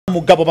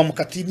mugabo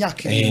bamukatiye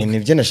imyaka 7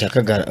 nibyo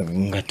nashakaga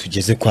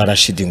ngatugeze kwa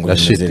Rashid ngo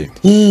Rashid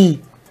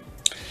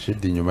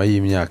nyuma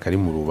y'imyaka ari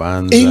mu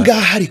rubanza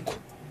ingaha ariko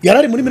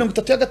yarari muri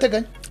 30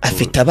 y'agateganyo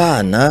afite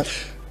abana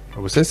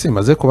ubusese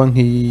imaze kuba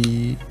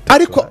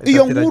ariko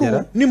iyo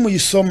nkuru ni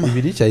muyisoma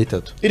 2 cyangwa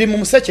 3 iri mu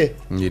museke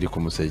iri ku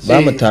museke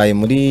bamutaye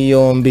muri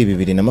yombi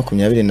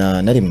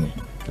 2021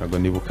 Ntabwo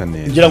nibuka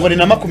neza. Ngira ngo ni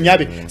na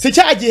 20. Si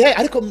cyagihe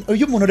ariko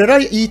uyu muntu rero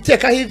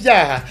yitekaho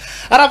ibyaha.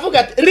 Aravuga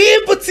ati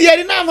ributsi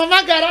yari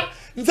nampamagara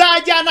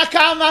nzajyana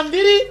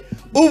kamambiri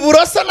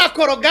uburoso na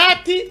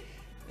korogati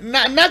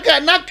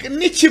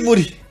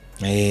n'ikimuri.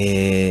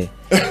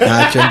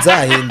 Ntacyo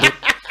nzahinde.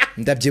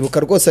 Ndabyibuka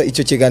rwose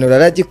icyo kiganiro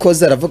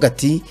aragikoze aravuga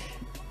ati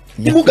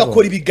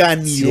mugakora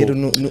ibiganiro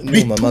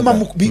bituma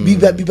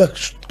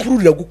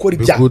bibakururira gukora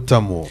ibyaha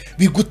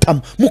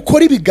bigutamo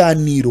mukora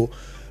ibiganiro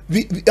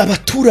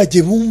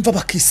abaturage bumva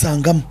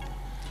bakisangamo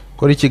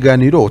kora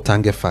ikiganiro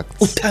utange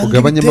facts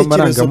ugabanyemo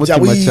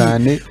amarangamutima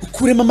cyane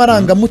ukuremo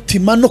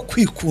amarangamutima no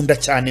kwikunda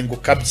cyane ngo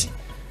kabye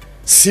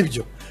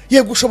sibyo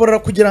yego ushobora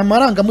kugira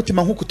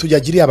amarangamutima nk'uko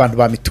tuyagiriye abantu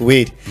ba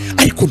mituweli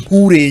ariko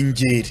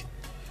nturengere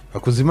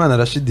Hakuzimana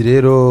Rashid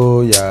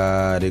rero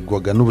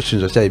yaregwaga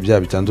n'ubushinjacyaha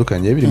ibyaha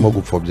bitandukanye birimo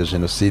gupfobya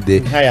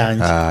genocide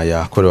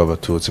yakorewe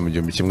abatutsi mu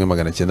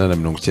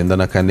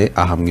 1994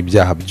 ahamwe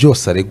ibyaha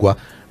byose aregwa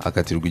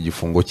akatirwa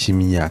igifungo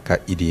cy'imyaka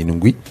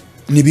 7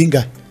 ni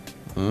bingahe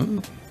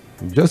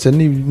byose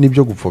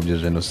nibyo gupfobya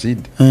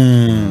genocide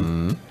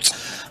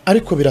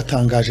ariko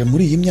biratangaje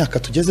muri iyi myaka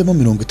tugezemo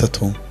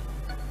 30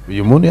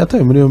 uyu muntu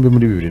yatawe muri yombi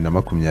muri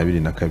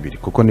 2022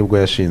 kuko nibwo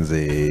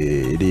yashinze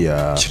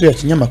iriya kiriya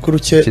kinyamakuru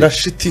cye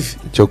Rashid TV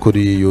cyo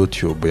kuri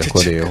YouTube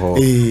yakoreyeho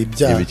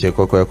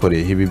ibikekwa ko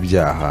yakoreye ibi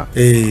byaha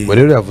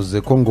rero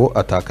yavuze ko ngo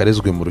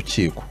atakarezwe mu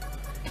rukiko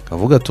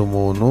avuga ati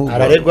umuntu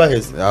araregwa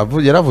heze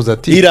yaravuze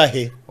ati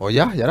irahe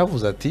oya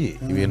yaravuze ati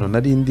ibintu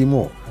nari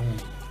ndimo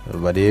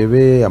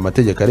barebe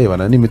amategeko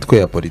arebana n'imitwe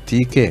ya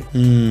politike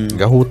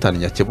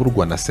ngahutanya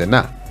keburwa na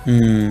Sena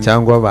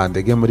cyangwa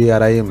bandege muri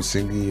RMC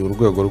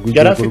urwego rw'igihugu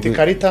yarafite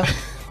ikarita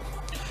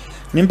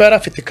nimba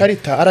yarafite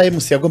ikarita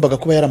RMC yagombaga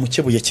kuba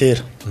yaramukebuye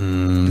kera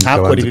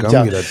ntakora ibi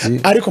byaha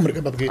ariko muri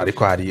kababwira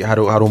ariko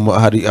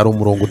hari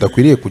umurongo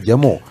udakwiriye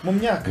kujyamo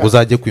ngo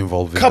uzajye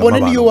kwinvolve kabone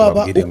niyo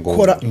waba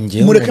ukora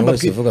mureke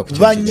mbabwira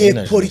banye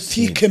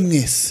politike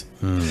mwese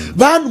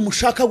bantu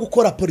mushaka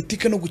gukora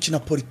politike no gukina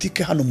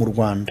politike hano mu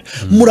Rwanda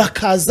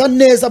murakaza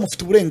neza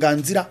mufite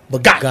uburenganzira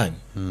bwanyu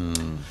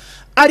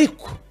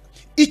ariko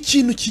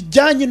ikintu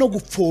kijyanye no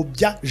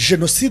gupfobya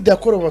genocide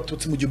yakorewe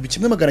abatutsi mu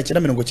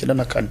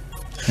 1994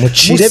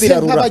 mucire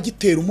birarura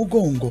abagitera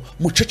umugongo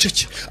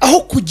muceceke aho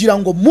kugira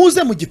ngo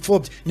muze mu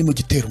gipfobye ni mu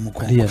gitera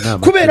umugongo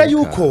kubera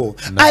yuko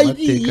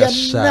ariya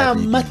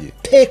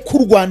n'amateka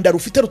u Rwanda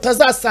rufite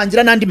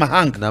rutazasangira n'andi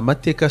mahanga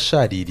n'amateka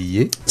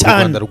ashaririye u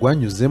Rwanda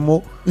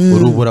rwanyuzemo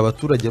urubura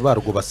abaturage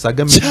barwo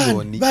basaga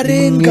miliyoni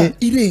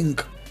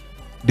irenga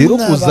rero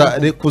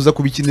kuza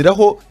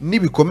kubikiniraho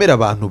nibikomera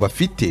abantu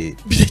bafite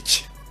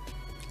bireke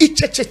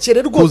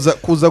icecekere rwose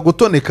kuza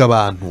gutoneka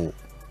abantu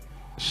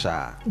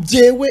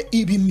jewe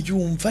ibi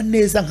mbyumva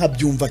neza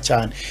nkabyumva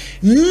cyane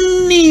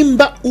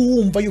nimba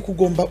uwumva yuko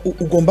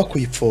ugomba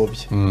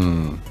kuyipfobya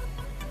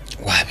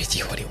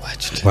wabigihore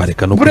wacu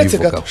bareka no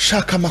kuyivugaho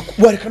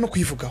wareka no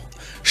kuyivugaho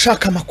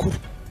shaka amakuru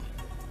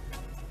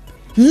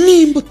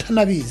nimba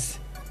utanabizi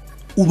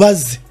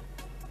ubaze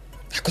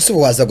ariko se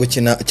waza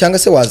gukina cyangwa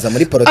se waza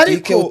muri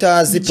politike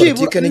utazi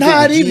politike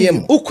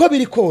n'igiyemo uko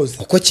biri koze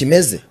uko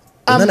kimeze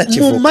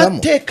mu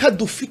mateka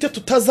dufite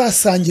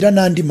tutazasangira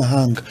n'andi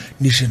mahanga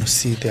ni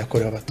genocide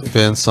yakorewe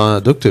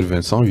abatutsi Dr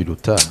Vincent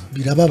Biruta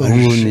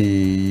birababaje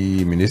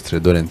ni ministre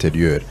de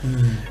l'intérieur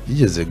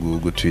yigeze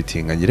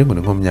gutweetinga ngire ngo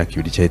ni nko myaka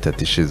 2 cyangwa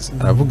 3 ishize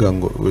aravuga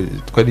ngo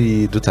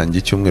twari dutangiye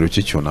icyumweru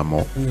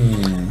cy'icyunamo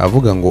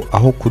avuga ngo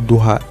aho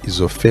kuduha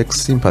izo fake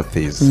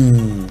sympathies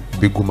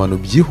bigumana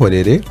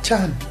byihorere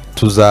cyane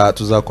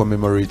tuza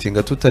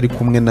commemorating tutari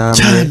kumwe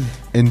namwe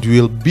and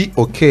will be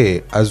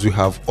okay as we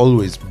have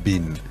always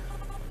been.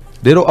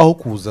 Rero aho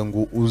kuza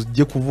ngo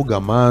ujye kuvuga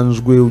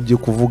manjwe ujye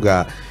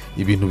kuvuga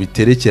ibintu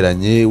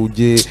biterekeranye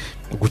ujye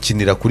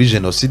gukinira kuri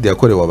genocide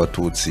yakorewe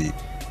abatutsi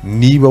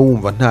niba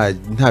wumva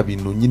nta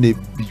bintu nyine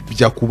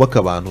byakubaka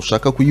abantu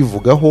ushaka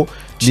kuyivugaho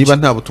niba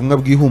nta butumwa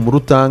bwihumura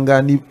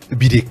utanga ni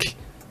bireke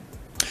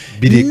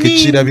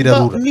cira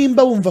birarura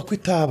nimba wumva ko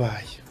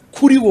itabaye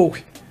kuri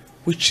wowe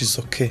which is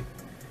okay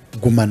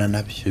gumana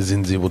nabyo izi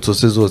nzibutso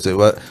se zose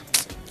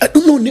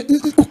none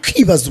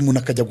ukibaza umuntu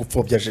akajya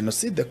gupfobya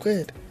genocide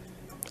kwere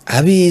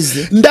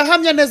abize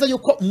ndahamya neza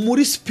yuko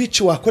muri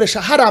speech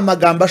wakoresha hari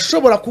amagambo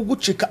ashobora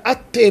kugucika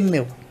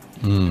atemewe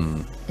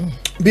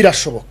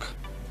birashoboka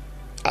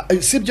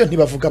sibyo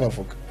ntibavuga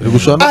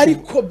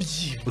ariko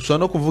ushobora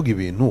no kuvuga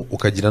ibintu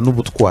ukagira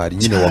n'ubutwari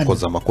nyine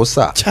wakoze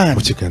amakosa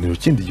mu kiganiro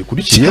kindi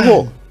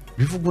gikurikiyeho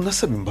bivuga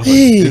unasaba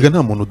imbabazi rega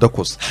nta muntu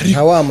udakosa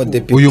nta wa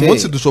mudepite uyu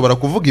munsi dushobora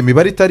kuvuga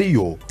imibare itari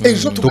yo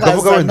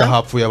tukavuga wenda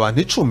hapfuye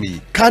abantu 10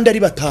 kandi ari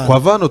 5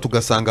 twava hano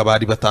tugasanga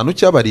bari 5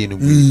 cyangwa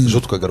 7 ejo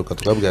tukagaruka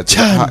tukabwira ati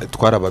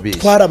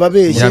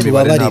twarababeshye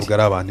ntabwo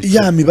ari abantu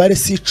ya mibare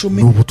si 10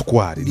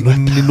 n'ubutwari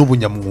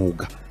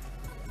n'ubunyamwuga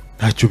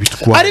ntacyo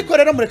bitwara ariko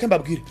rero mureke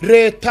mbabwire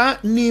leta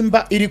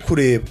nimba iri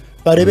kureba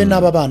barebe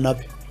n'aba bana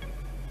be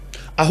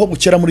aho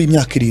gukera muri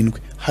imyaka 7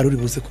 hari uri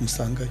buze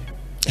kumusangayo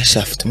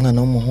afite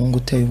umwana w'umuhungu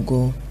uteye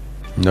ubwo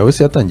nawe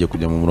se yatangiye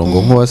kujya mu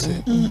murongo nk'uwase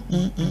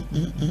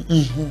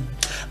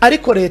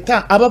ariko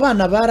leta aba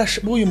bana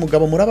b'uyu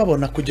mugabo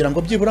murababona kugira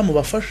ngo byibura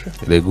mubafashe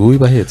rego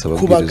wibahetse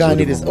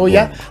kubaganiriza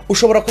oya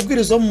ushobora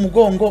kubwiriza mu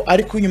mugongo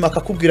ariko inyuma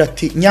akakubwira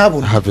ati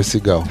nyabuna have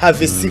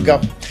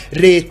sigaho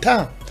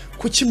leta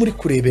kuki muri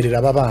kureberera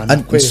aba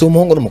bana si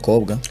umuhungu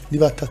n'umukobwa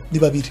ni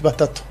babiri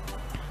batatu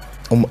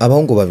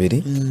abahungu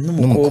babiri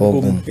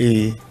n'umukobwa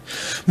umwe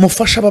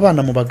mufasha aba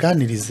bana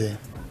mubaganirize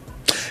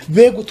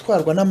be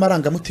gutwarwa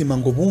n'amarangamutima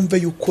ngo bumve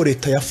yuko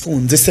leta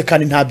yafunze se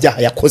kandi nta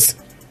byaha yakoze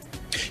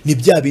ni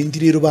bya bindi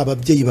rero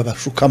bababyeyi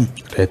babashukamo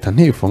leta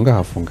ntifunga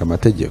hafunga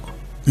amategeko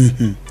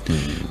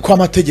ko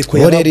amategeko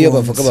rero iyo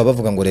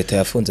bavuga ngo leta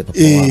yafunze papa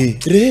wawe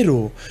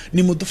rero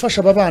ni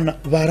mudufasha aba bana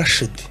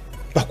barashede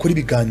bakora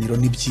ibiganiro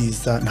ni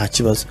byiza nta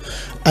kibazo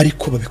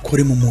ariko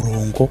babikore mu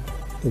murongo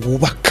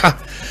wubaka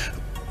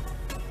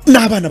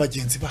n'abana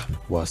bagenzi babo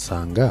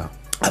wasanga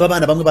aba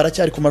bana bamwe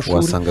baracyari ku mashuri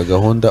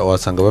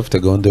wasanga bafite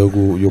gahunda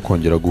yo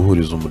kongera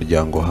guhuriza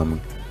umuryango hamwe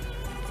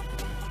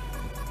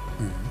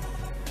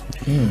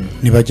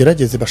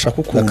nibagerageze bashaka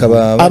ukuntu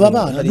aba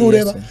bana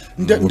ntureba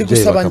ndi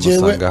gusaba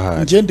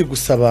ndi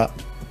gusaba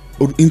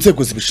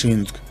inzego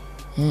zibishinzwe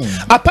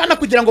apana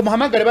kugira ngo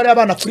muhamagare bari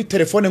abana kuri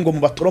telefone ngo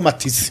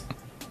mubatoromatize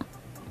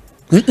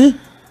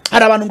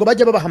hari abantu ngo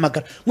bajya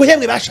babahamagara ngo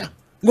hemwe basha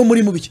ngo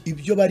muri mu biki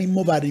ibyo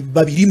barimo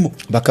babirimo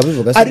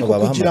bakabivuga se ngo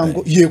kugira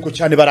ngo yego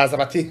cyane baraza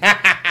bati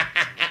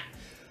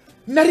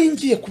nari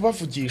ngiye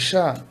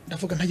kubavugisha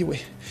ndavuga ntayiwe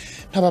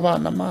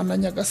ntababana mana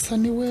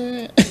nyagasani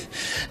we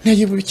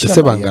ntiyibukira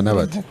ese bangana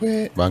bate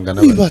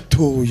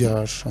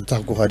batoya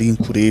ntago hari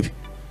inkurebe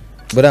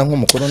bara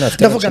nk'umukuru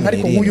nafite ndavuga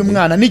ariko nk'uyu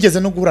mwana nigeze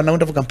no guhura nawe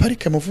ndavuga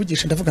mparike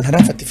muvugisha ndavuga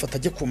ntarafata ifoto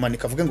ajye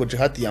kumanika avuga ngo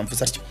jihad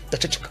yamvuza atyo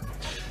ndaceceka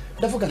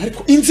ndavuga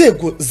ariko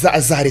inzego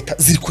za leta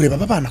ziri kureba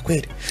aba bana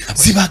kwere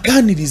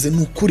zibaganirize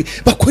n'ukuri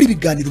bakora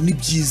ibiganiro ni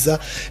byiza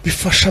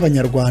bifasha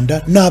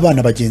abanyarwanda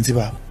n'abana bagenzi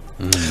babo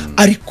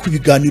ariko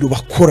ibiganiro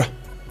bakora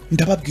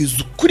ndababwiza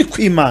ukuri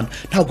kw'Imana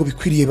ntabwo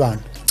bikwiriye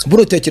bana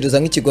buru tekereza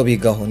nk'ikigo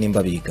bigaho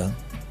nimba biga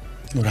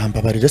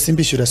urambabarira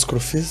simbishyura school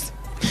fees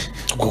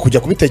kujya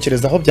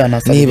kubitekerezaho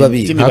byanasaba niba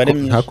biga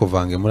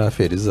ntakuvange muri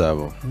aferi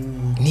zabo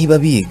niba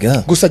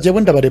biga gusa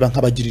jewe ndabareba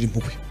nkabagirira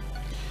impuhwe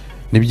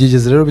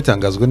nibyigeze rero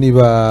bitangazwa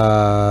niba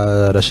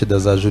Rashida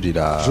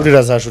zajurira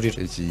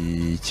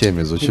iki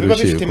cyemezo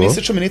cy'urukiko iminsi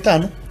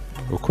 15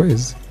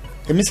 ukwezi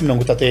iminsi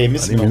 30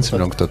 iminsi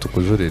 30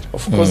 kujurira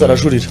of course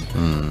arajurira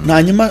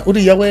nanyuma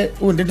uriya we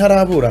undi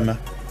ntaraburana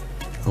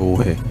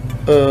uhe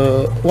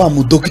wa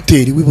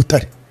mudogiteri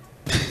w'Ibutare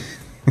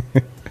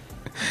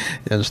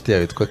yanshuti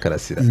yawe twa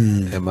Karasira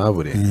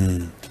Emabure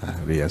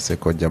ariya se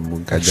ko jya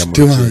mu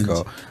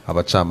rukiko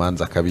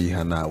abacamanza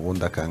akabihana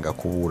ubundi akanga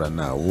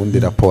kuburana ubundi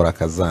raporo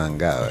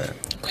akazanga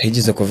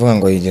kwigeze kuvuga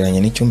ngo yegeranye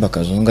n'icyumba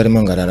kazunga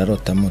arimo ngo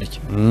arararota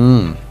murya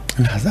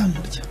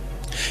ntazamurya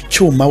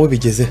cyuma we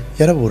bigeze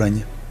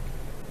yaraburanye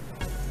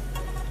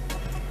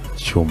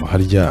cyuma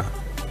harya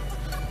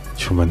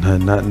cyuma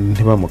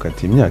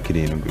ntibamukatiye imyaka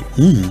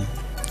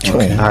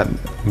 7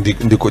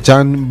 ndiko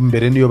cyane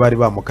mbere niyo bari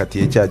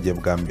bamukatiye cyagiye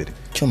bwa mbere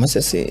cyuma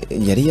se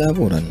yari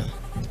yaburana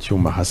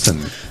cyuma Hassan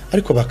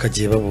ariko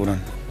bakagiye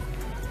baburana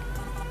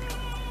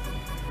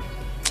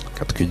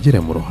katwigire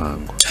mu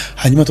ruhango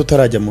hanyuma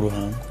tutarajya mu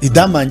ruhango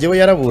idamange we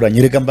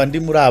yaraburanye rega mba ndi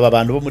muri aba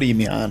bantu bo muri iyi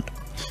mihanda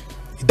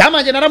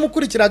idamange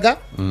naramukurikiraga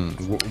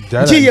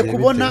ngiye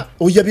kubona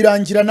uya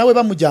birangira nawe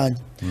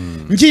bamujyanye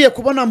ngiye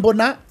kubona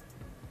mbona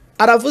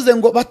aravuze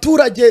ngo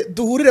baturage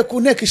duhurire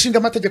ku nteko ishinga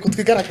amategeko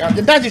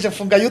twigaragambye ndangije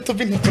mfunga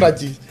YouTube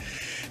ntituragiye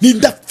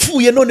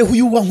nindapfuye none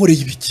uyu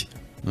wankoreye ibiki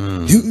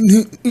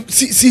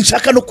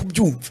sinshaka no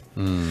kubyumva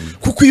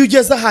kuko iyo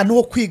ugeze ahantu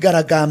ho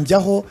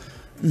kwigaragambyaho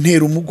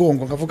ntera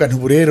umugongo nkavuga nti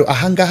burero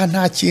ahangaha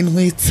nta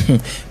kintwitse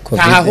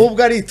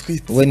ahubwo ari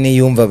twitse we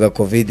niyumvaga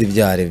covid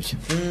byarebye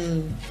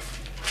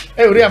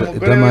uriya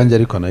mugore Damange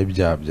ariko nayo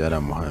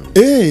byaramuhamye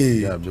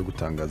byo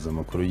gutangaza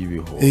amakuru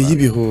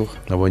y'ibihuha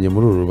nabonye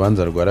muri uru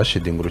rubanza rwa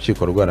Rashid ngo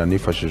urukiko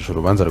rwaranifashije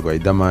urubanza rwa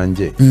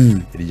Damange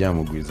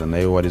iryamugwiza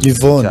nayo warizwe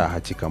icyaha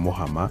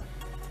kikamuhama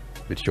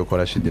bityo ko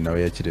Rashid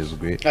nawe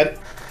yakirezwe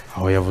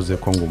aho yavuze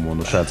ko ngo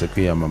umuntu ushatse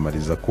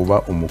kwiyamamariza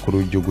kuba umukuru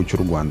w'igihugu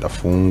cy'u Rwanda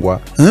afungwa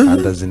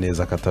adazi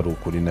neza ko atari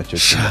ukuri nacyo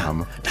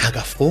kimuhama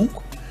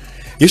ntagafungwa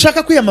iyo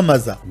ushaka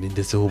kwiyamamaza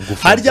ndetse ahubwo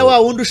harya wa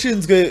wundi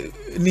ushinzwe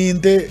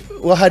ninde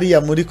wa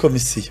hariya muri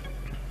komisiyo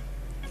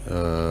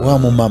wa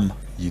mu mama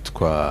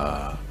yitwa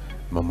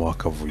mama wa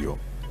Kavuyo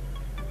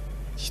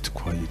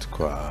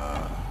yitwa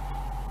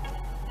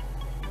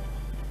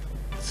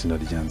izina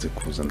ryanze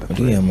kuza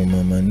uriya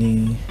mama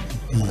ni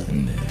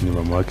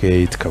mama wa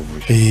Kate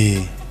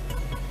Kavuyo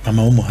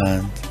mama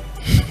w'umuhanzi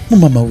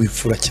mama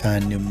wifura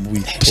cyane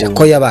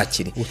ko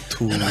yabakiriye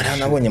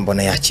nabonye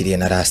mbona yakiriye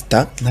na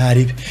Rasta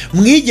ntaribe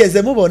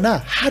mwigeze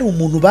mubona hari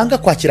umuntu banga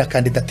kwakira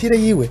kandidatire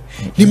yiwe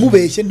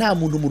ntimubeshye nta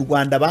muntu mu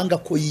Rwanda banga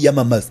ko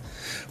yiyamamaza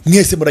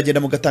mwese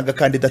muragenda mugatanga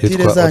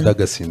kandidatire zanyu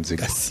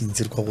gasinzirwa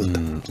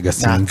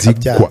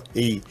gasinzirwa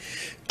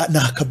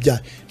nakabya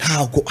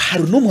ntago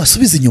hari n'umwe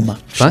wasubiza inyuma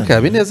Frank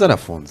Habineza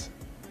arafunze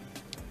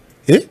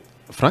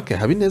Frank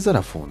Habineza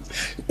arafunze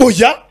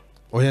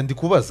oya ndi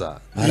kubaza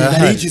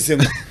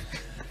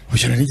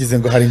narigize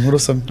ngo hari inkuru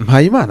usomye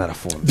Mpayimana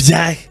arafunze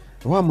byahe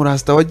wa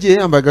murasta wagiye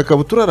yambaye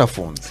agakabutura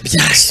arafunze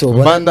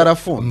byasoba mbanda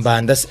arafunze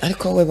mbanda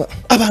ariko we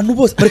abantu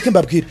bose bareke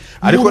mbabwira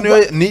ariko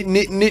niyo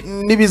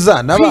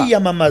nibizanaba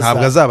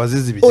ntabwo azaba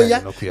azize ibijyanye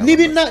no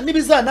kwiyamamaza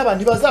nibizanaba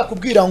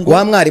ntibazakubwira ngo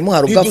wa mwarimu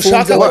hari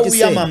ugafunze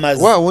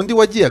wa wundi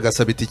wagiye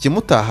agasaba itike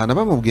mutahana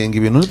bamubwiye ngo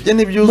ibintu bye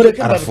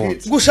n'ibyuzuye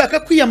arafunze gushaka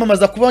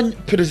kwiyamamaza kuba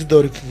perezida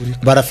wa repubulika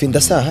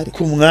barafinda sahari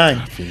ku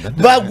mwanya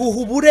baguha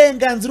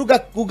uburenganzira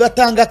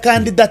ugatanga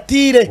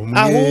kandidatire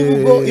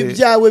ahubwo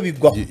ibyawe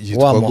bigwa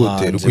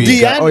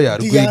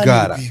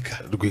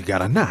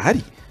Rwigara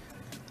ntahari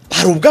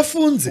hari ubwo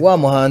afunze wa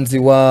muhanzi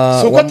wa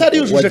soko atari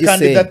yujuje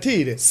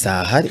kandidatire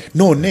sahari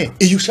none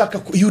iyo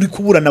ushaka iyo uri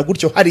kuburana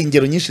gutyo hari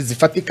ingero nyinshi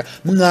zifatika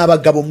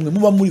mwabagabo mwe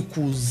muba muri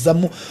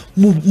kuzamo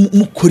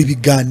mukora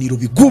ibiganiro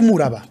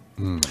bigumura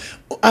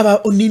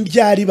aba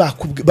n'indyari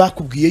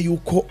bakubwiye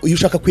yuko iyo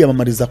ushaka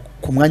kwiyamamariza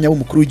ku mwanya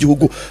w'umukuru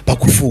w'igihugu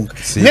bagufunga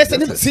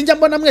mwese sinjya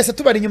mbona mwese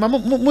tubari inyuma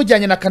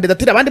mujyanye na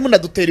kandidatire abandi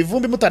munadutera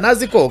ivumbi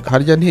mutanazi koga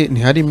harya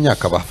ntihari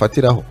imyaka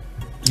bafatiraho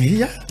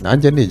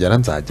nanjye nigera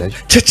nzajyayo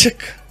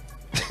ceceka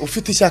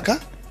ufite ishyaka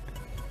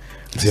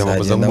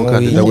nziyamamaza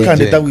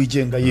nk'umukandida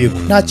wigenga yego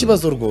nta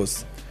kibazo rwose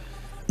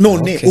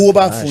none uwo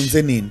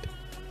bafunze ninde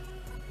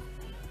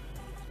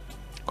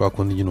kwa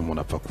kundi nyine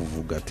umuntu apfa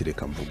kuvuga ati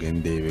reka mvuge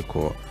ndebe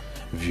ko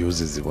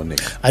views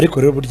ziboneka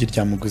ariko rero burya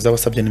ryamugwiza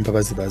wasabye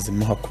n'imbabazi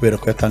bazimuha kubera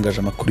ko yatangaje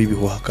amakuru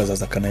y'ibihuha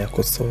akazaza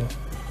akanayakosora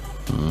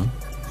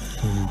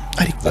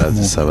ariko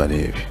azisaba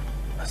rebe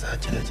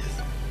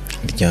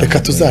azagerageza reka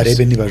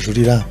tuzarebe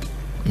nibajurira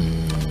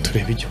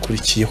turebe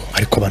igikurikiyeho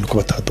ariko abantu ko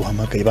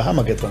bataduhamagaye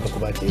bahamagaye twanga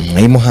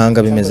kubagiye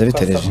Muhanga bimeze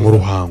bitereje mu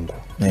Ruhango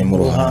mu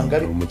Ruhango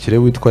umukire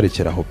witwa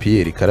Rekeraho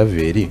Pierre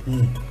Karaveri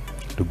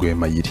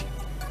Rwemayiri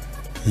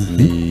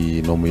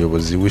ni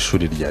umuyobozi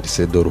w'ishuri rya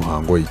Lycée de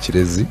Ruhango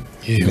Ikirezi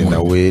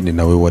ni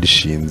nawe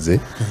warishinze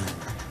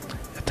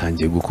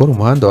yatangiye gukora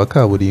umuhanda wa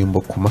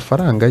kaburimbo ku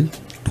mafaranga ye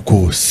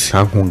rwose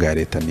nta nkunga ya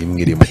leta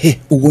n'imwe irimo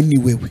uwo ni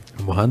wewe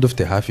umuhanda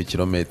ufite hafi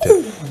kilometero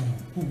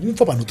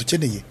wumva abantu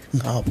dukeneye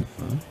nk'abo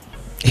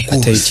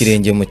ateye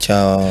ikirenge mu cya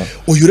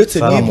uyu uretse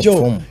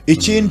n'ibyo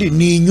ikindi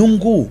ni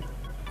inyungu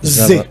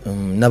ze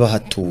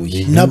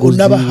n'abahatuye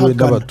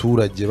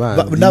n'abaturage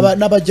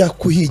n'abajya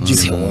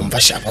kuhigira wumva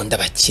shabonda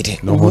bakire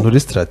ni umuntu uri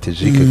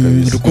strategique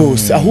kabisa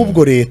rwose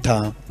ahubwo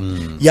leta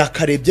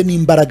yakarebye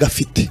n'imbaraga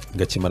afite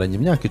ngakimaranye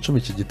imyaka 10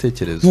 iki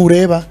gitekerezo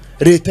ntureba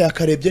leta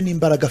yakarebye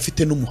n'imbaraga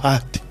afite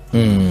n'umuhate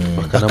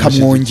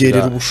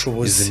bakamwongerera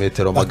ubushobozi izi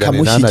metero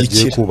 800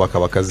 agiye kubaka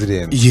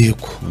bakazirenza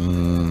yego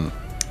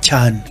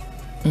cyane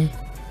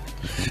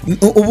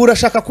ubu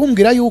urashaka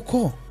kumbwira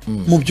yuko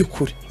mu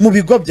by'ukuri mu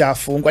bigo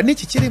byafungwa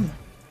n'iki kirimo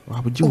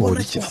waba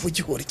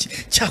ugihora iki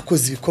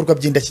cyakoze ibikorwa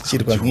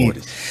by'indashyikirwa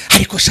nk'ibi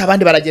ariko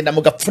abandi baragenda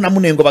mu gapfuna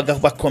munengo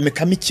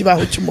bakomekamo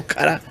ikibaho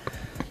cy'umukara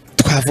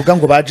twavuga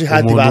ngo baje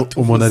hadi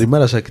batuvuze umuntu arimo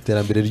arashaka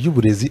iterambere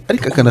ry'uburezi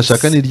ariko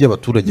akanashaka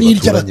n'iryabaturage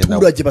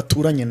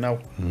baturanye nawe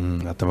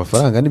ati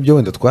amafaranga nibyo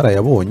wenda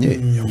twarayabonye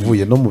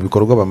uvuye no mu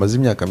bikorwa bamaze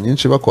imyaka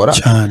myinshi bakora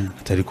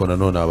ariko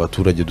nanone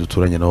abaturage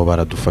duturanye nabo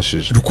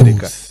baradufashije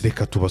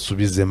reka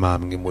tubasubize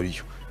mamwe muri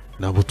yo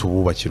nabo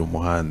tububakira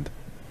umuhanda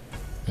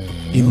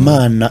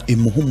Imana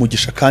imuha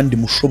umugisha kandi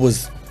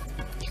mushobozi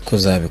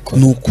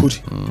kuzabikora nukuri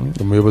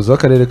umuyobozi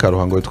w'akarere ka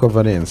Ruhango witwa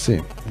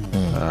Valence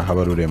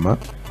Habarurema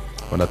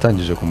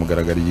wanatangije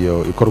kumugaragara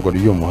iyo ikorwa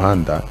ry'uyu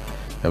muhanda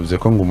yavuze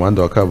ko ngo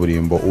umuhanda wa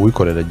kaburimbo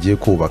uwikorera agiye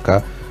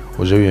kubaka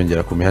uje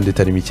wiyongera ku mihanda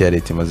itari mike ya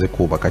leta imaze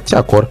kubaka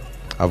cyakora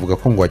avuga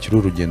ko ngo hakiri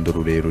urugendo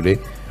rurerure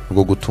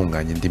rwo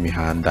gutunganya indi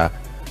mihanda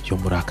yo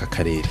muri aka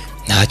karere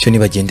ntacyo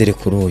nibagendere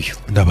kuri uyu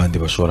n'abandi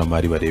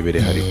bashoramari barebere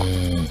hariko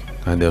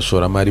kandi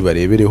bashoramari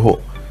barebereho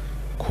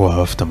ko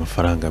bafite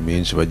amafaranga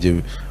menshi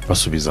bajye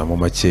basubizamo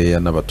makeya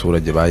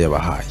n'abaturage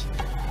bayabahaye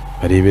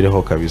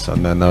barebereho kabisa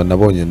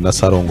nabonye na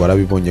Sarongo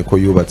arabibonye ko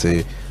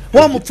yubatse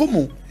wa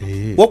mupfumu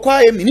wo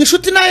kwa Emi ni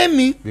inshuti na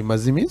Emi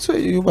bimaze iminsi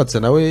yubatse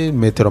nawe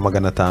metero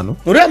 500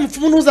 uriya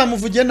mupfumu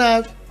ntuzamuvuge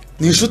nabi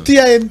ni inshuti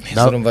ya Emi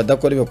urumva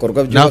adakora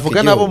ibikorwa byo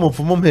navuga nabo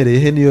mupfumu mpereye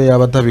he niyo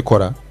yaba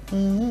atabikora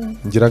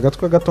ngira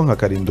agatwe gato nka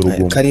karinda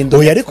urugumo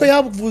oya ariko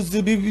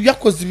yavuze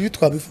yakoze ibi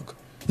twabivuga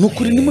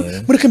nukuri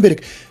mureke mbere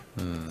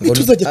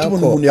nituzajya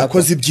tubona umuntu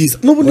yakoze ibyiza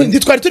n'ubundi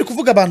ntitwari turi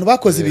kuvuga abantu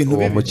bakoze ibintu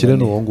bibi umukire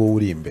n'uwo ngo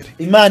uri imbere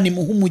Imana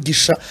imuha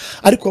umugisha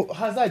ariko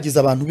hazagiza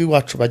abantu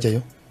biwacu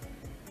bajyayo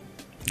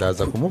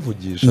ndaza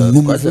kumuvugisha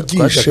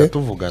twajyaga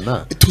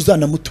tuvugana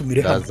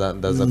tuzanamutumire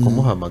ndaza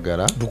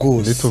kumuhamagara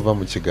nituva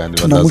mu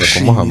kiganiro ndaza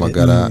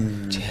kumuhamagara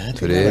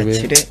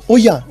turebe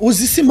oya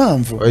uzi si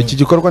impamvu iki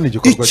gikorwa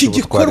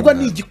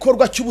ni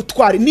igikorwa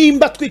cy'ubutwari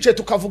nimba twicaye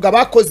tukavuga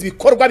abakoze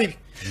ibikorwa bibi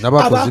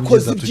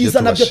abakoze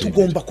ibyiza nabyo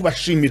tugomba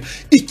kubashimira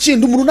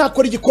ikindi umuntu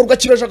nakora igikorwa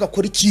kibeje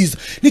agakora icyiza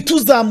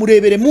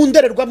ntituzamurebere mu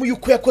ndorerwamo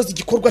yuko yakoze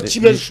igikorwa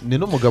kibeje ni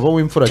n'umugabo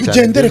w'imfura cyane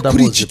tugendere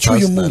kuri iki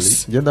cy'uyu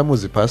munsi ngenda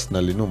muzi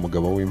personally ni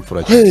umugabo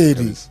w'imfura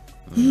cyane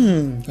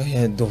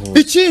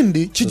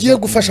ikindi kigiye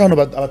gufasha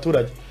hano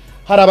abaturage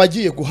hari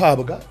abagiye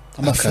guhabwa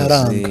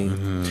amafaranga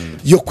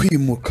yo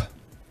kwimuka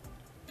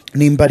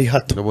nimba ari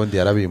hato n'ubundi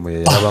yarabimuye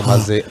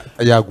yarabamaze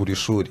yagura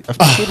ishuri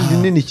afite ishuri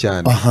rinini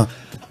cyane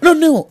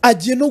noneho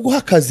agiye no guha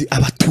akazi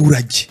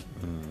abaturage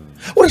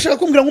urashaka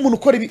kumbwira nk'umuntu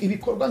ukora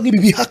ibikorwa nk'ibi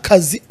biha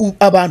akazi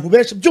abantu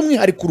benshi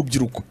by'umwihariko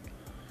urubyiruko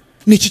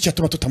ni iki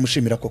cyatuma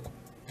tutamushimira koko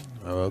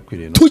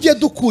tujye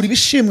dukura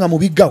ibishimwa mu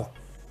bigawa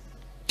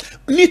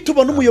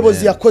nitubona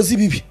umuyobozi yakoze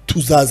ibibi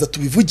tuzaza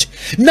tubivuge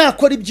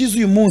nakora ibyiza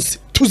uyu munsi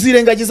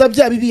tuzirengagiza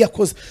bya bibi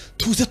yakoze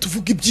tuze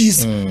tuvuge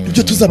ibyiza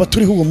ibyo tuzaba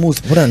turiho uwo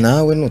munsi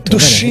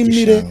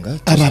dushimire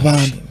aba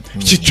bantu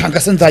cyangwa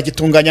se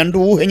nzagitunganya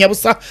nduhe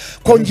nyabusa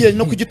kongeye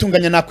no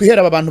kugitunganya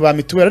nakwihera aba bantu ba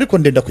mituweli ariko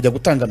ndenda kujya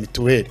gutanga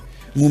mituweli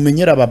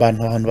mumenyera aba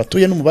bantu ahantu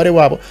batuye n'umubare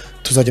wabo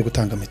tuzajya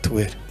gutanga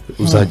mituweli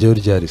uzajyayo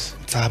ryarisa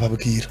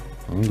nzababwira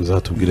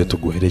uzatubwire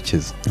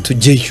tuguherekeze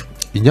tujyeyo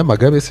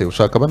Inyamagabe se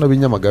ushaka abana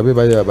b'inyamagabe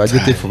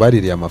bagitifu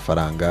baririye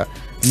amafaranga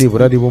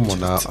nibura ari bo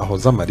umuntu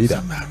ahoza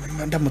amarira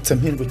ndamutse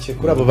mpindukiye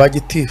kuri abo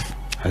bagitifu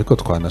ariko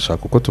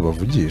twanashaka uko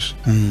tubavugisha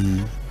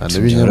hano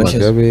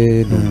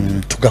b'inyamagabe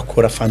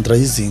tugakora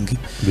fundraising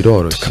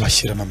biroroshye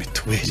tukabashyira mu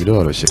mituweli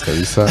biroroshye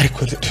kabisa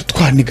ariko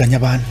twaniganya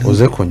abantu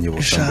uze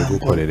kunyibusha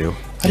mbigukorereho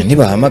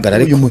ntibahamagara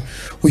ariko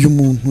uyu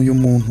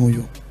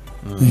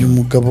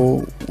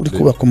mugabo uri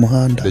kubaka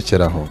umuhanda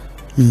rekeraho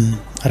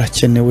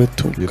arakenewe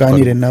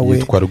tuganire nawe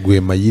yitwa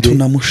Rwemayire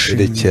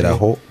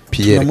rekeraho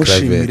Pierre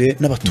Claver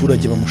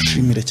n'abaturage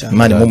bamushimire cyane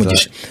Imana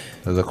imuvugisha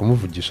aza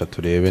kumuvugisha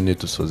turebe ne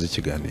dusoza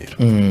ikiganiro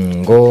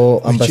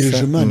ngo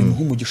ambassadeur Imana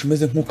imuhumugisha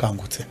umeze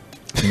nk'ukangutse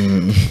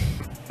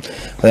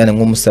bayana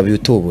nk'umusabi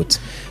utubutse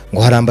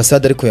ngo hari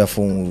ambassade ariko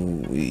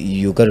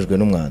yugarijwe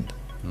n'umwanda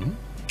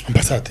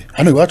ambassade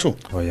hano iwacu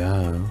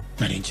oya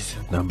naringize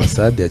na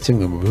ambassade ya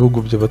kimwe mu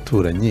bihugu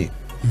by'abaturanyi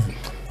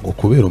ngo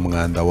kubera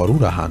umwanda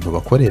warura ahantu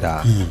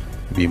bakorera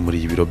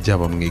bimuriye ibiro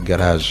byabo mu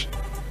igaraje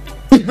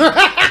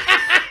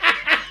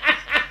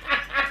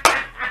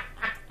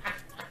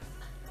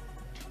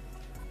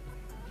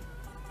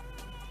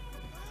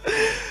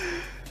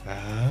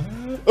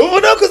ubu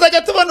no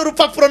kuzajya tubona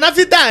urupapuro na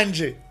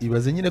vidanje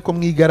ibaze nyine ko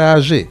mu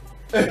igaraje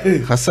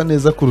hasa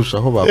neza kurusha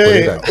aho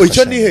bakorera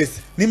icyo ni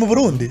hese ni mu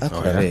Burundi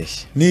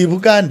ni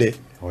Bugande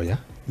oya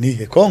ni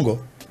he Kongo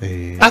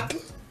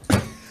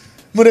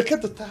mureke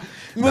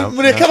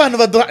mureke abantu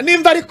baduha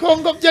nimba ari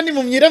Kongo byo ni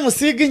mu myire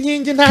musiga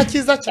inkingi nta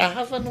kiza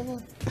cyahava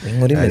n'ubundi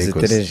inkuru imeze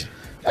tereje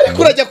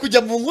ariko urajya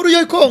kujya mu nkuru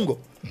yo Kongo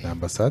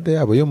ambasade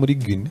yabo yo muri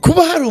Guinea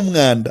kuba hari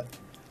umwanda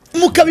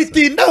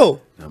mukabitindaho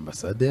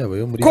ambasade yabo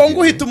yo muri Kongo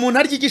uhita umuntu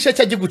arya igishe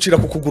cyagiye gucira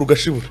ku kuguru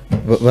gashibura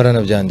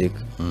baranabyandika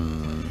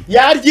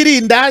yarya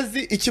irindazi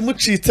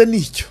ikimucitse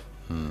nicyo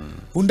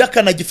undi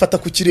akanagifata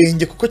ku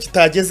kirenge kuko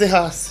kitageze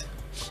hasi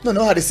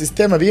noneho hari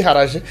system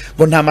biharaje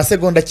ngo nta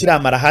masegonda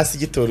kiramara hasi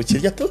gitoro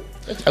kirya to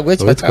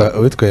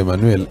witwa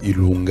Emmanuel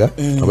Irunga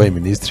abaye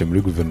ministre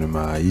muri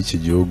guverinoma y'iki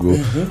gihugu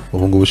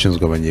ubu ngubu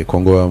ushinzwe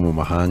abanyekongo baba mu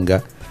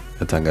mahanga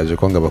yatangaje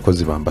ko ngo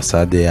abakozi ba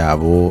ambassade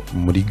yabo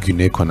muri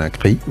Guinea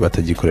Conakry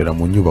batagikorera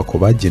mu nyubako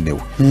bagenewe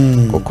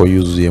kuko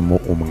yuzuyemo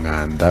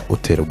umwanda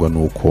uterwa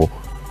nuko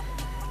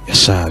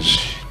yashaje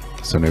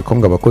soneye ko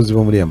ngo abakozi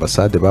bo muri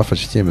ambassade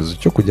bafashe icyemezo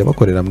cyo kujya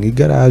bakorera mu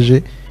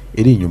igaraje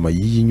iri inyuma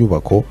y'iyi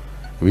nyubako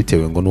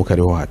bitewe ngo nuko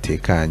ariho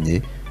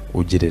hatekanye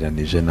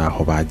ugereranije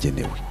naho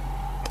bagenewe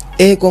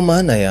ego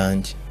mana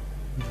yanjye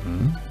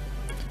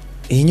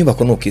iyi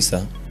nyubako nuko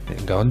isa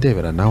ngaho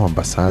ndebera naho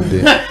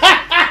ambassade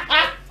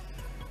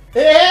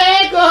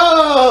ego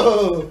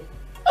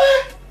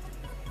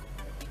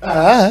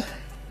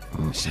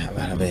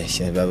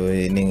barabeshya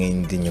babe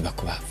n'indi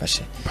nyubako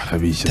bafashe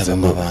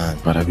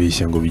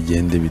barabishya ngo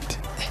bigende bite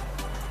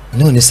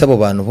none se abo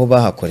bantu bo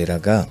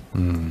bahakoreraga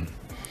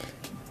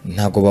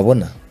ntago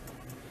babona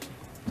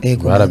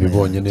ego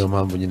barabibonye niyo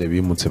mpamvu nyine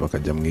bimutse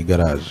bakajya mu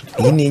igaraje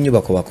iyi ni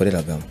inyubako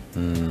bakoreragamo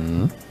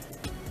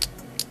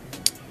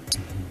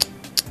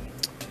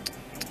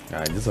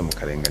yageze mu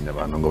karenganya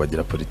abantu ngo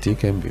bagira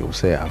politike mbi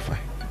ubuse yafa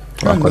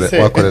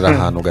wakorera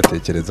ahantu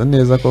ugatekereza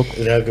neza koko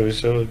biraga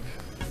bishoboka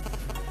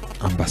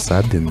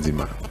ambassade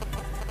nzima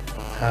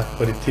nta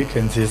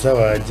politike nziza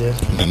wagera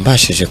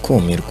mbashije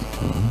kumirwa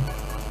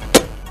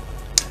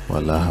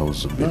wallahi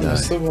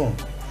uzubillahi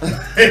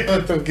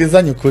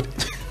tubwizanye ukuri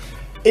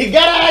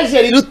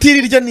igaraje rirutira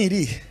iryo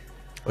nirihe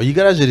oyi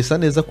garaje risa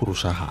neza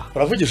kurusha aha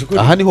uravugisha ukuri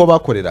aha niho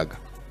bakoreraga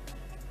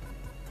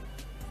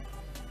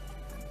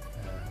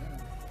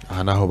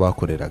aha naho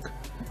bakoreraga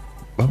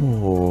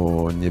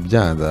babonye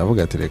byanza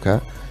bavuga ati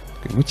reka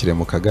twimukire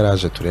mu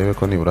kagaraje turebe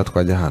ko nibura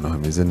twajya ahantu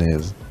hameze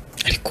neza.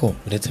 Ariko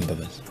uretse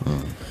Mbabazi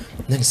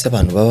none se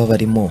abantu baba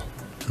barimo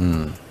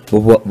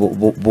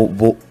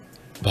bo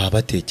baba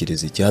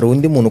batekereza iki? Hari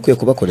undi muntu ukwiye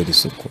kubakorera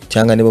isuku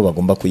cyangwa nibo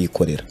bagomba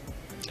kuyikorera?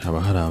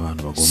 Haba hari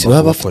abantu bagomba si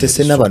baba bafite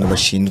se n'abantu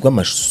bashinzwe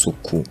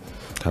amasuku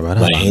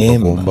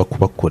bagomba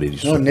kubakorera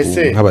isuku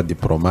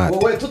nk'abadiplomate.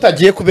 wowe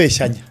tutagiye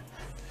kubeshyanya,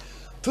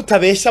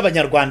 tutabeshya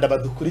abanyarwanda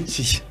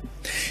badukurikiye,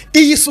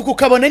 iyi suku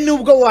kabone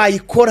nubwo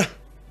wayikora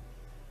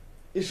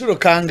inshuro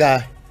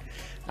kangahe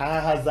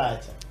aha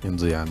hazajya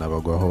inzu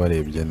yanabagwaho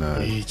barebye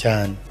nabi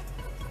cyane,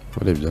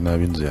 barebye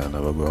nabi inzu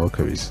yanabagwaho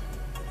kabisa.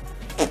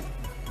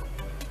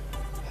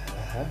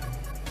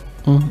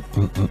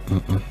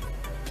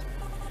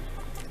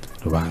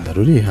 Rubanda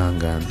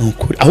rurihangana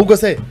nukuri. Ahubwo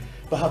se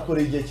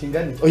bahakoreye igihe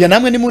kingana iki? Oya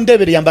namwe ni mu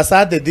ndebere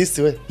ambasade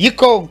disi we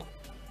y'Ikongo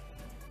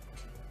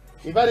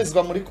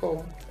ibarizwa muri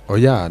Kongo.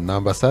 Oya na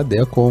ambasade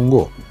ya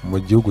Kongo mu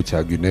gihugu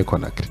cya Guinea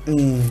Conakry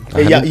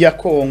ya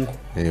Kongo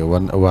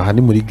waha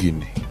ni muri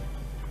Guinea.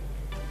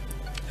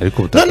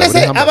 Ariko none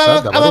se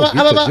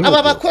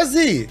aba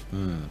bakozi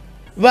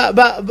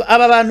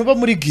aba bantu bo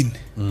muri Guinea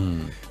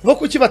bo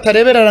kuki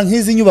batareberera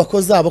nk'izi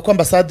nyubako zabo ko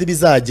ambasade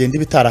bizagenda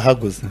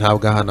bitarahaguze?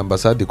 Ntabwo ahantu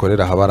ambasade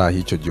ikorera haba ari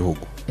ah'icyo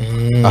gihugu.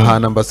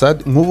 Ahantu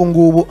ambasade nk'ubu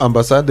ngubu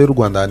ambasade y'u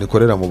Rwanda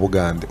ikorera mu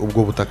Bugande,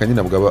 ubwo butaka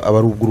nyine aba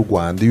ari ubw'u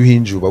Rwanda. Iyo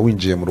uhinjiye uba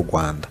winjiye mu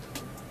Rwanda.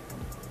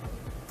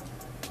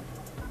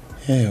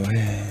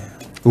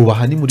 Ubu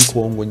aha ni muri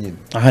Kongo nyine.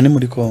 Aha ni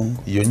muri Kongo.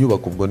 Iyo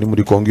nyubako ubwo ni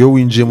muri Kongo. Iyo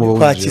winjiyemo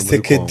uba winjiye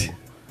muri Kongo.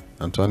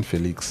 Antoine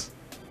Felix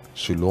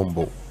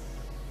Shilombo.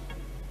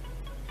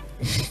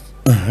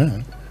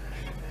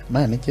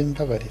 Mane ke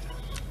ndabarira.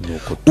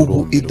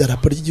 Ubu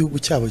idarapo ry'igihugu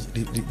cyabo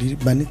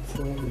rimanitse.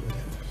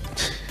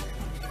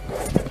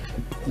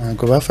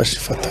 Ntabwo bafashe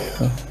ifoto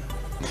yaho.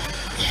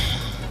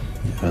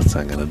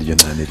 Basanga naryo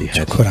nta rihari.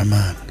 Gukora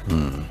mana.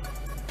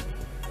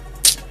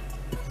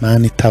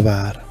 Mane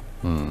itabara.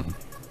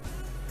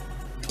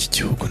 Iki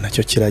gihugu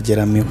nacyo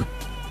kirageramiwe.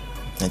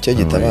 Nacyo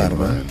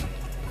gitabarwa.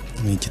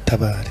 Ni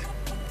igitabare.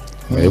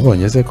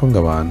 Mwebonye se ko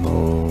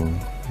ngabantu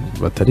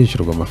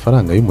batarishyurwa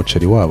amafaranga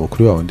y'umuceri wabo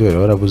kuri wa wundi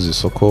barabuze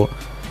isoko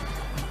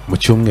mu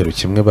cyumweru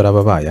kimwe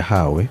baraba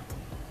bayahawe.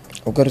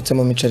 Ugarutse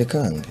mu miceri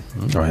kandi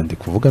ndi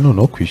kuvuga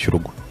noneho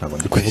kwishyurwa, ntabwo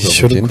ndi kuvuga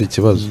ku kindi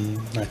kibazo.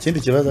 Nta kindi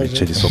kibazo.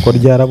 Imiceri isoko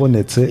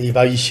ryarabonetse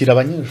bayishyira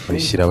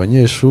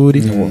abanyeshuri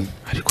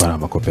ariko hari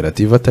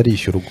amakoperative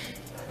atarishyurwa.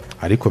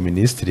 Ariko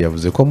minisitiri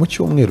yavuze ko mu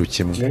cyumweru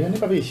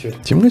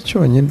kimwe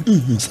cyonyine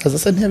musaza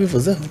se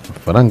ntiyabivuzeho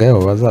amafaranga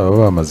yabo bazaba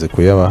bamaze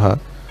kuyabaha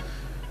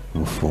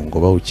umufungo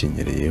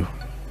bawukenyereyeho.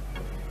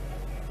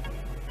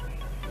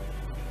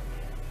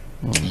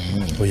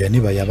 Oya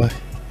nibayabahe.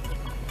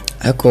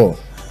 Ako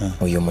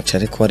uyu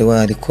muceri ko wari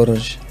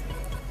warikoroje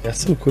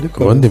yasukuri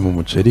ko ubundi mu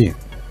muceri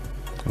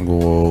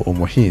ngo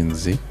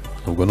umuhinzi,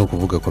 ubwo no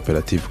kuvuga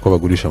koperative ko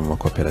bagurisha mu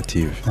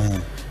makoperative,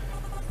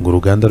 ngo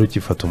uruganda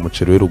rukifata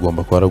umuceri we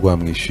rugomba kuba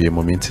rwamwishyuye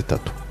mu minsi 3.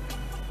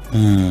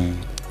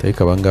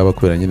 Ariko abangaba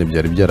kubera nyine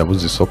byari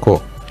byarabuze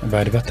isoko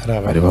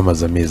bari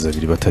bamaze amezi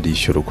 2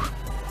 batarishyurwa.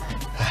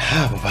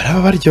 Abo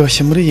baraba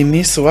baryoshye muri iyi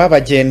minsi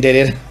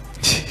wabagenderera.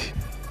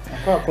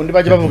 Kwa kundi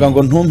bajya bavuga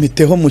ngo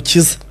ntumpiteho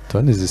mukiza.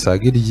 Toni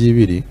zisaga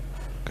 2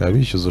 kaba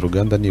bishyuza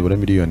uruganda nibura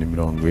miliyoni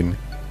 40.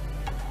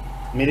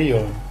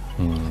 Miliyoni?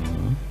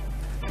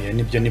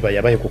 Nibyo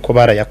nibayabaye kuko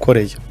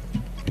barayakoreye.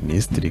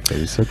 Minisitiri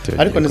kabisa.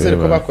 Ariko nizere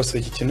ko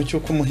bakosoye iki kintu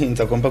cy'uko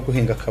umuhinzi agomba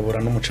guhinga akabura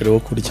n'umuceri wo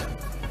kurya.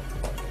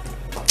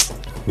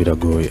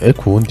 Biragoye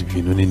ariko ubundi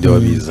bintu ninde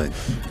wabizanye?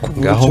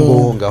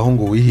 Ngaho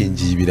ngo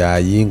wihingiye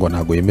ibirayi ngo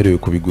ntago yemerewe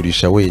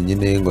kubigurisha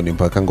wenyine, ngo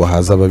nimpaka ngo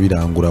haza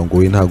ababirangura, ngo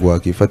we ntago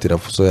wakifatira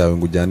fuso yawe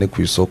ngo ujyane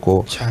ku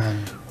isoko.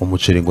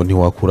 Umuceri ngo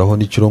ntiwakuraho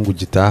n'ikirongo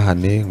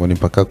gitahane, ngo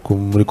nimpaka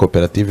muri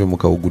koperative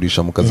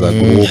mukawugurisha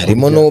mukazagura.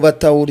 Harimo no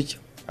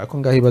batawurya. Ariko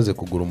ngaho ibaze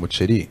kugura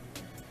umuceri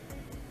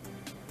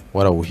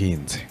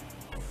warawuhinze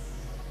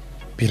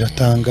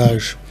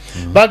biratangaje.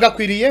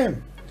 Bagakwiriye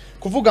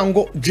kuvuga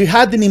ngo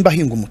jihad nimba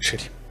hinga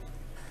umuceri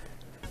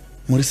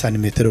muri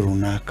santimetero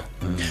runaka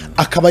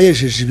akaba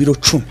yejeje ibiro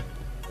 10,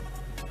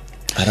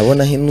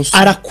 arabona hinusu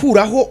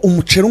arakuraho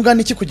umuceri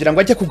ungana iki kugira ngo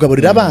ajye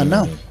kugaburira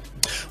abana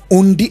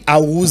undi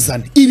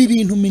awuzane. Ibi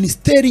bintu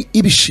ministeri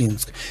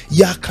ibishinzwe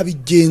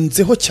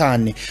yakabigenzeho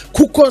cyane,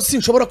 kuko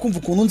sinshobora kumva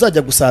ukuntu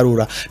nzajya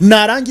gusarura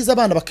narangiza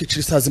abana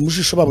bakicira isazi mu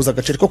jisho babuza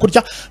agaceri ko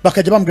kurya,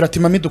 bakajya bambwira ati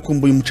mami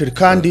dukumbuye umuceri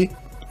kandi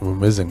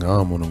umeze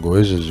nka muntu ngo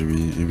wejeje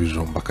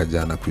ibijumba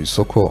akajyana ku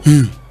isoko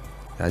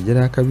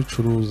yagera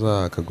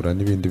akabicuruza akagura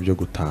n'ibindi byo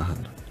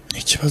gutahana.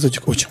 Ikibazo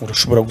gikoke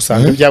ushobora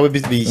gusanga ibyawe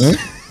bibiye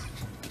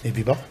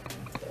biba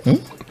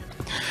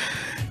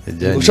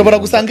ushobora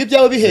gusanga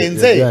ibyawe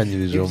bihenze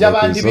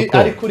iby'abandi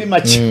ari kuri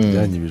make.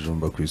 Yajyanye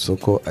ibijumba ku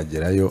isoko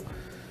agerayo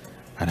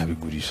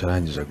arabigurisha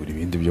arangije agura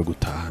ibindi byo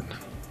gutahana.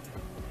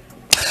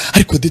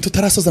 Ariko dito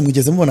tarasoza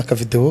mwigeze mubona ka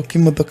video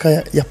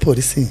k'imodoka ya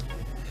polisi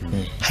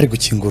hari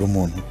gukingura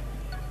umuntu?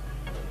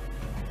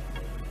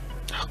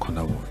 Ako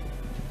nabonye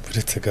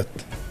uretse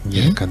gato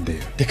reka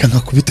ndebe, reka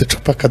nkakubite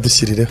copa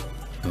kadushyirireho.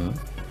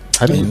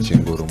 Hari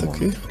gukingura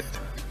umuntu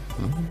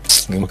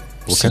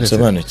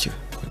Sinsobanukiwe.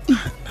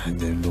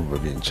 ndumva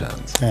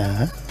bincanze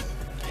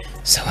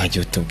Se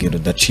wajya utubwira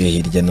udaciye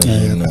hirya no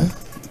hino.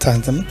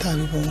 tanza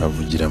mutabibona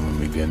avugira mu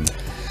migani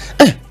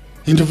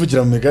indi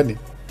uvugira mu migani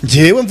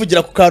njyewe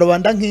mvugira ku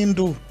karubanda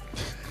nk'indu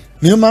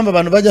niyo mpamvu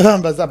abantu bajya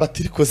bambaza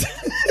batirikoze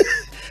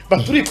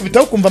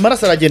baturikubitaho kumva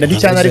amaraso aragenda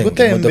nticyane ari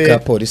gutembera imodoka ya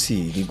polisi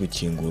iri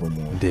gukingura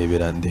umuntu.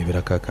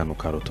 ndebera ka kantu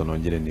ka roto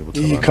nongere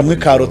nibutsa iyi kamwe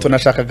ka roto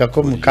nashakaga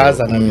ko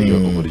mukazana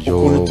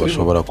uburyo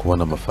bashobora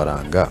kubona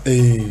amafaranga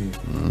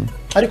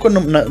ariko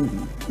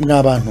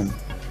n'abantu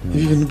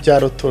ibi bintu bya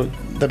roto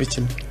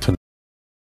ndabikina